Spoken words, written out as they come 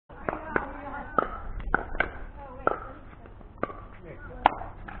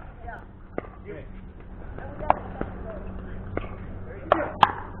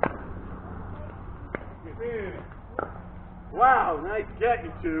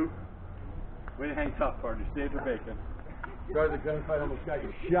Thank you, two. Way to hang tough, partner. Save the bacon. Guy, the gunfight almost got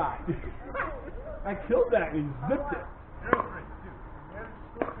you shot. I killed that and he zipped it.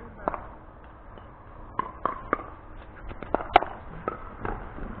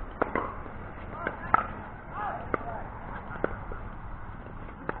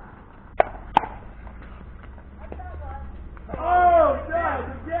 Oh,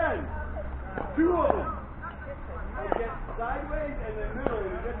 Niles, again. Two of them. I get sideways and then middle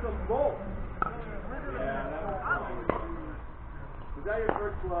and get them both. Yeah, that was fine. Was that your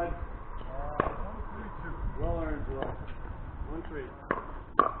first blood? Well earned, Will. 1-3.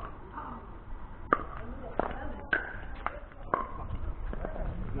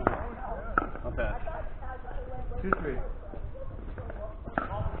 No. Not bad. 2-3.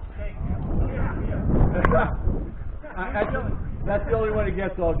 That's the only one he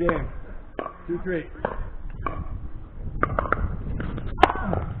gets all game. 2-3.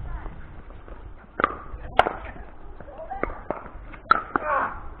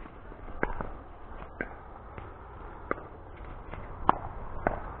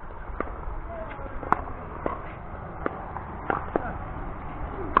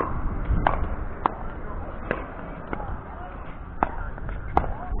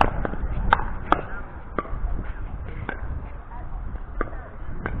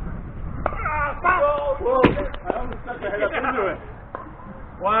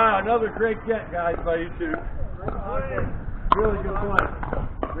 Wow, another great get, guys, by you two. Really good play.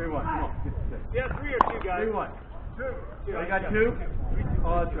 3-1. Come on, get the six. Yeah, 3 or 2, guys. 3-1. 2. I got 2?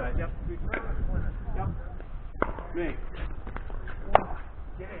 Oh, that's right. Yep. Yep. Me.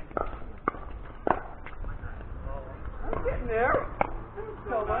 Get in. I'm getting there.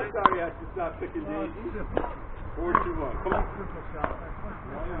 Tell my sorry I have to stop picking daisies. 4-2-1. Come on.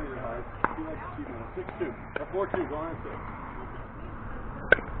 You like to keep it on 6-2. Or 4-2. Go on 6.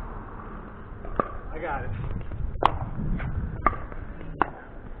 I got it.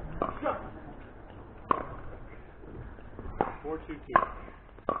 Shut. 4-2-2.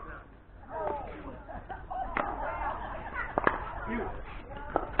 You.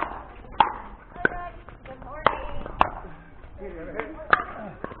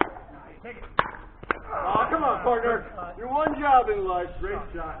 Take it. Oh, come on, partner. Your one job in life. Great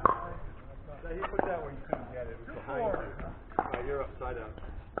shot. He put that where you couldn't get it. It was behind you. Alright, you're upside down.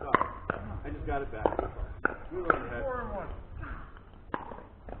 Sorry. I just got it back. You were on your head. 4-1.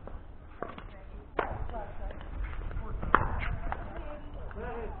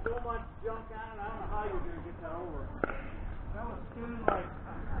 That has so much junk on it, I don't know how you're going to get that over. That was spinning like,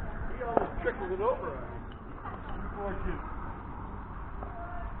 he almost trickled it over on me. 4-2.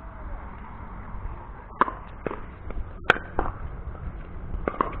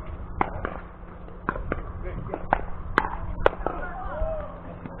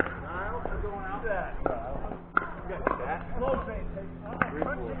 Niles, you're going out. That. You got that.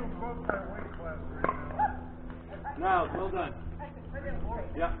 Niles, well done.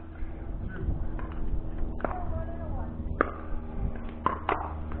 Yeah.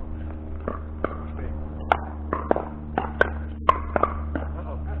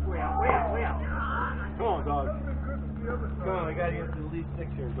 That's way out, way out, way out. Come on, dog. Come on, I got to get to the lead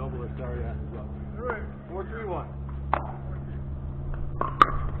 6 here and double it. Sorry, I have to go. 4-3-1.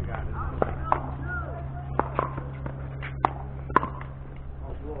 I got it.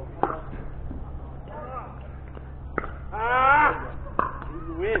 Who's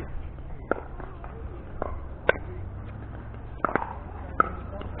the win?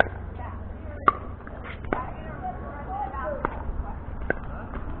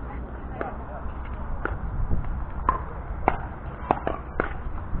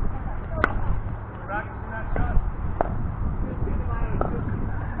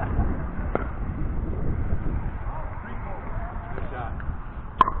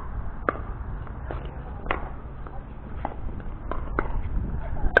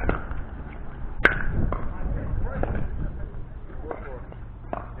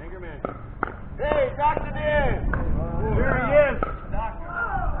 Hey, Dr. Dan! Here he is!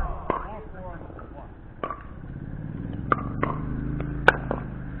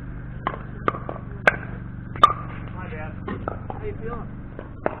 My bad. How you feeling?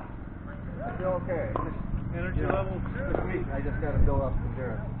 I feel okay. Just Energy level? this week, I just got to build up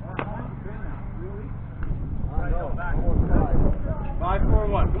endurance. Really? I know. Almost 5.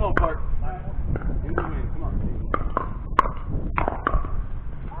 5-4-1. Come on, Park. In the win. Come on.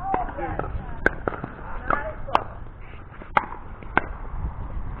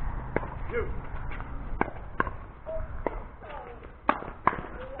 Shoot.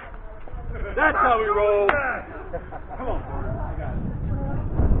 That's how we roll. Come on, Park. I got it.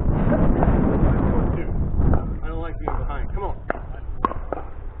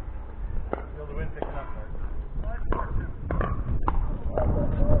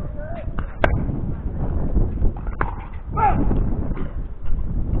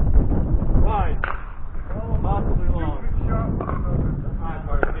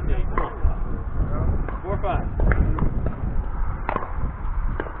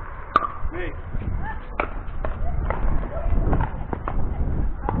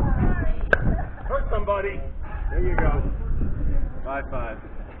 buddy. There you go. 5-5.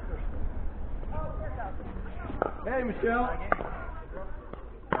 Hey, Michelle.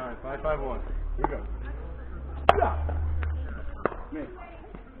 All right, 5-5-1. Here we go. Yeah. Me.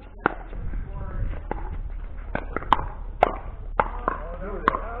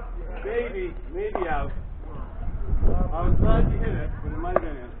 Maybe out. I was glad you hit it, but it might have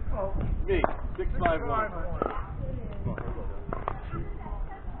been in. Me. 6-5-1.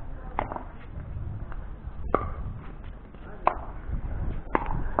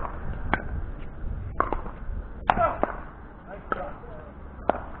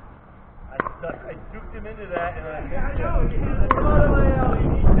 I duped him into that, and I I know. come out of my alley. He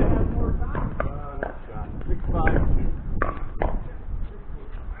needs it. Nice shot. 6-5-2.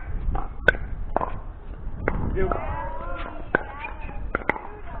 You.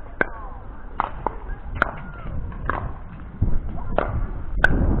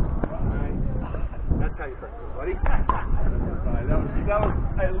 That's how you practice, buddy. That was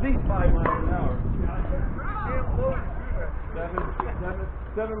at least 5 miles an hour.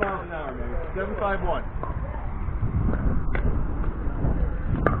 7 miles an hour, maybe. 7-5-1.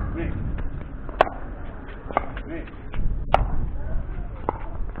 Me.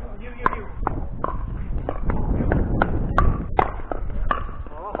 You.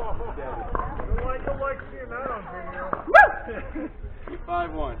 You'll like seeing that on video.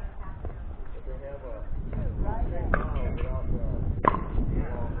 5-1.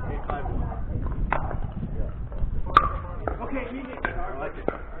 Okay, you get it. I like it.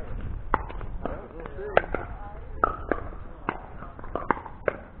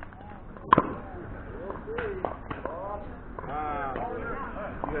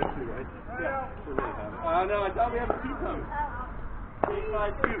 You got 2, right? Yeah. No, I thought we had a 2 coming.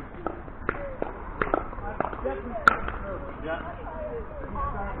 8-5-2.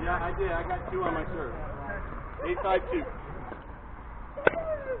 Yeah, I did. I got 2 on my serve. 8-5-2.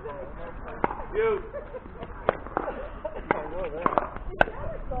 You.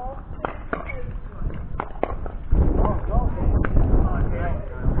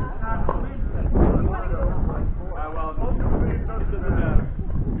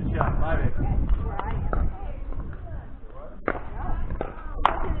 Good shot. 5-8.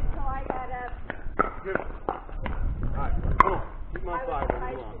 Good. All right. Come on. Keep 'em on 5 all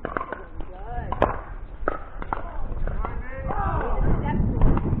day long.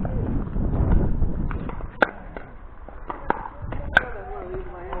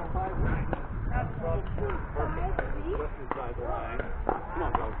 Just inside the line. Come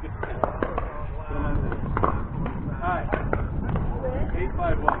on, guys. Get the 10. Put 'em on the 10. All right.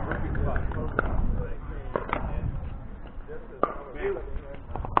 8-5-1. Perfect spot.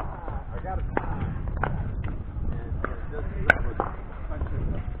 I got it.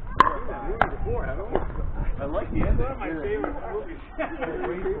 Before, haven't we? I like the end. One of my favorite movies. Yeah,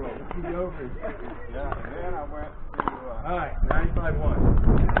 then I went to. All right, 9-5-1.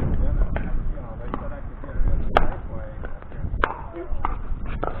 They said I could get it in the Safeway.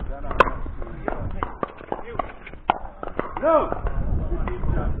 Then I went to. No!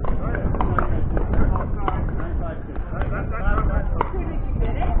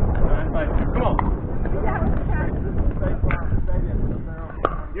 9-5-2. Come on.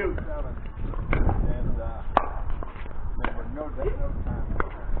 You. And there were no time.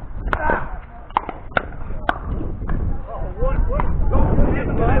 What? Don't hit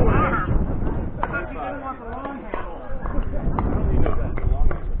my arm. I thought you didn't want the long handle. I don't need that long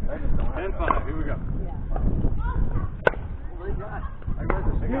handle. 10-5. Here we go. I read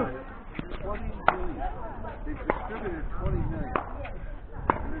this guy. 20 million. They've distributed 20 million.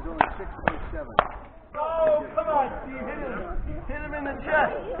 And there's only 6.7. Oh, come on, Steve. Hit him in the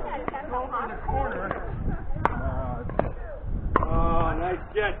chest. Go over in the corner. Oh, nice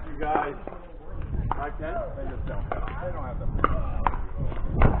catch, you guys. 5-10? They just don't. They don't have the.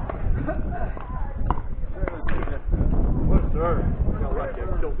 What a serve. Got lucky. I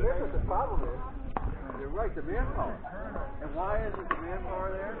killed it. That's what the problem is. You're right, the manpower. And why isn't the manpower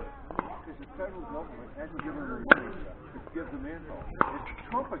there? Because the federal government hasn't given them the money to give the manpower. It's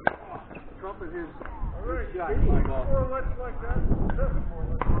Trump again. Trump and his Shot, my ball.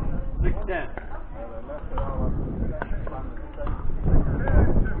 6-10. they left it all up to the state.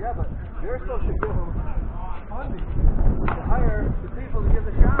 Yeah, but they're supposed to give them funding to hire the people to give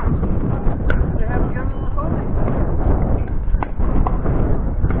the shots. They haven't given them the funding.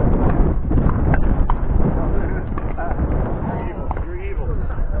 You're evil.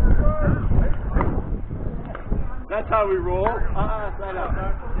 That's how we roll. Side out.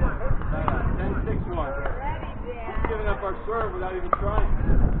 10-6-1. We're giving up our serve without even trying.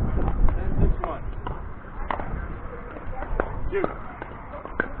 10-6-1.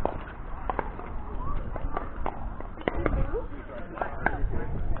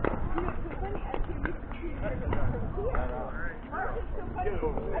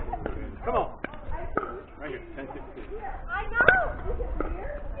 Come on. Right here. 10, 16. I know.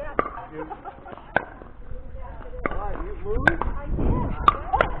 Yeah. Why, you moved? I did.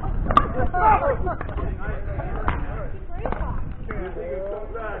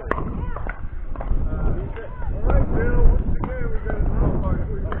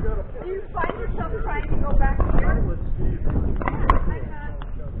 Do you find yourself trying to go back here?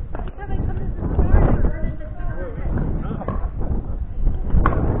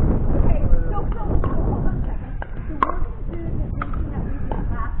 Okay, so hold on a second. So we're going to do the same thing that we did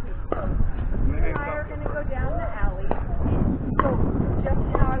last week. So you and I are going to go down the alley and go just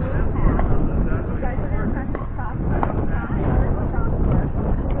in our little path. You guys are going to practice crossword. I'm going to crossword.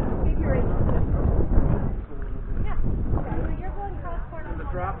 We're going to figure it out. Yeah. Okay, so you're going crossword on the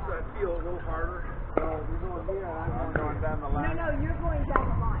Drops that feel a little harder. So you're going here and I'm going down the line. No, you're going down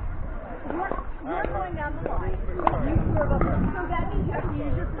the line. You're going down the line. You swerve up. So that means you have to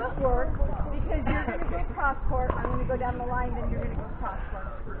use your footwork because you're going to get cross court. I'm going to go down the line, then you're going to go cross court.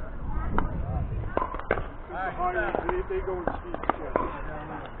 They go and speed.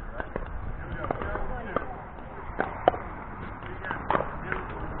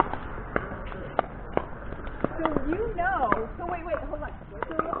 So you know. So wait, hold on. So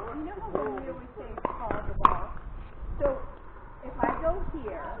you know how when we always say follow the ball. So if I go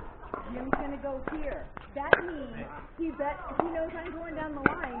here, Jim's going to go here. That means if he knows I'm going down the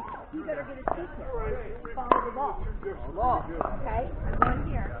line, he better get his feet here. Follow the ball. Okay? I'm going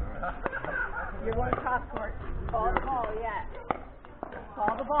here. You're going cross court. Follow the ball, yeah.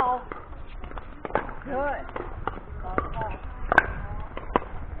 Follow the ball. Good. Follow the ball.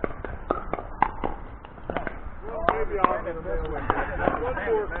 Maybe I'll get this way.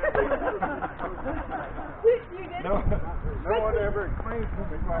 You did? No one ever explains to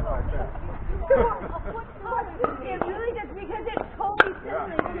me quite like that. It really does because it's totally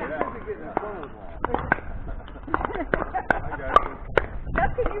simulated. I got you.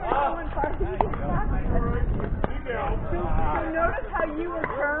 That's because you were going far. So notice how you were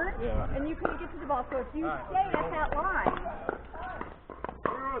turned and you couldn't get to the ball. So if you stay at that line.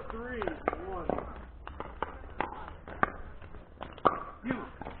 0-3-1.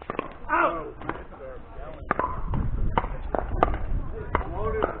 Out!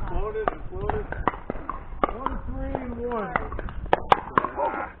 Floated. 1-3-1.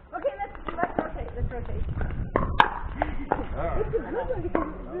 Okay, let's rotate. This is a good one because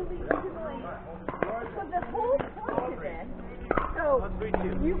it's really easily. So the whole point of this, so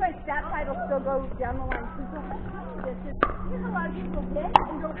you guys, that side will still go down the line. So the whole point of this is, you know, a lot of people hit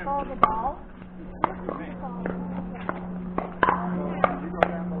and don't follow the ball. So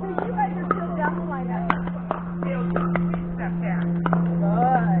you guys are still down the line. Step back.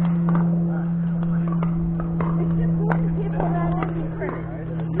 Good. It's just moving people around and be pretty.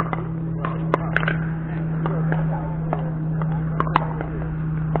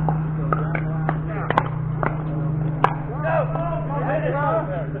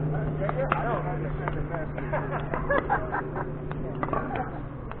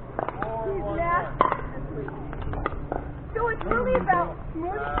 So it's really about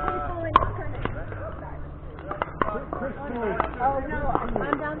moving people and turning. Oh no, I'm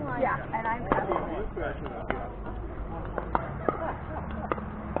down the line. Yeah, and I'm down the line.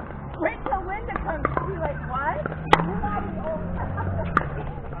 Wait till Linda comes. She's like, what? You're not as old.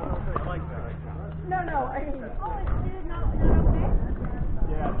 No, I mean. Oh, it's not okay?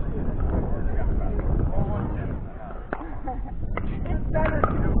 Yeah, It's better.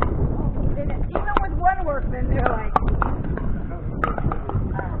 Even with one workman, they're like.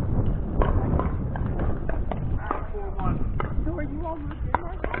 So are you all moved in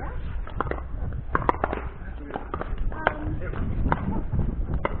there? Yeah.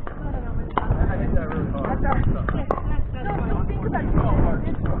 I don't know where I hit that really hard. that's our. So think about this.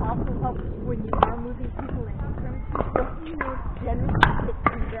 This will also help when you are moving people in. Don't you know generally it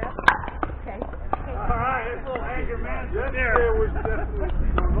can grab? Okay. All right, it's a little anger management There there. was definitely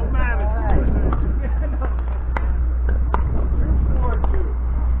no management. 4-2.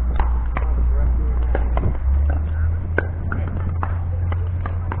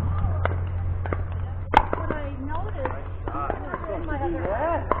 What I noticed in my other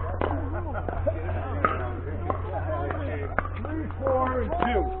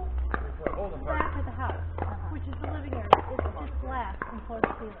 3-4-2. back of the house, which is the living area, it's just glass and floor to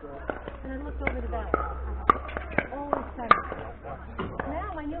ceiling. And I looked over the bed. Always sunny.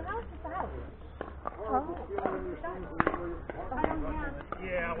 Now my new house is the house. Oh, I don't have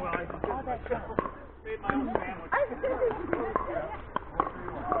Yeah, well, I all that stuff. made my own sandwich.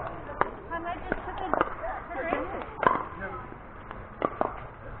 And I just took it for granted.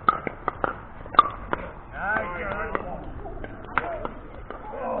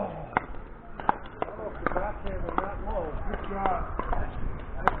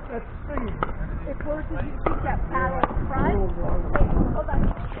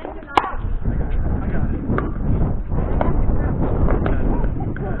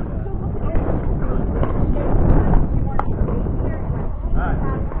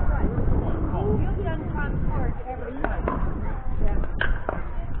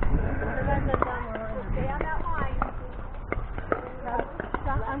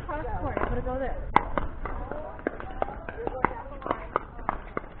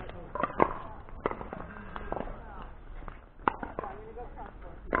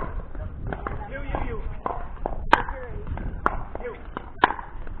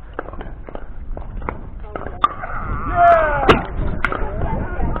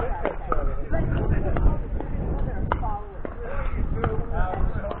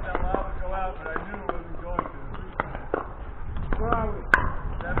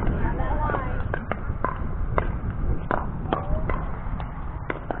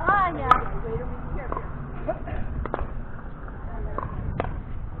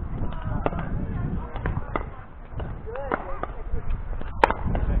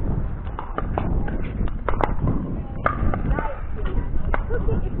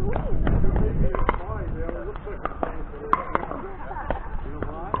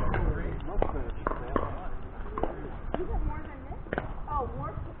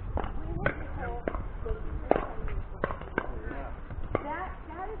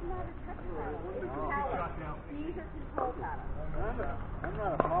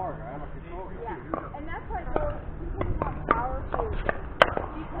 smaller guy. I'm a controller. Yeah. And that's why those people who have power phases,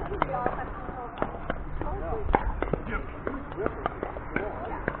 because we all have control.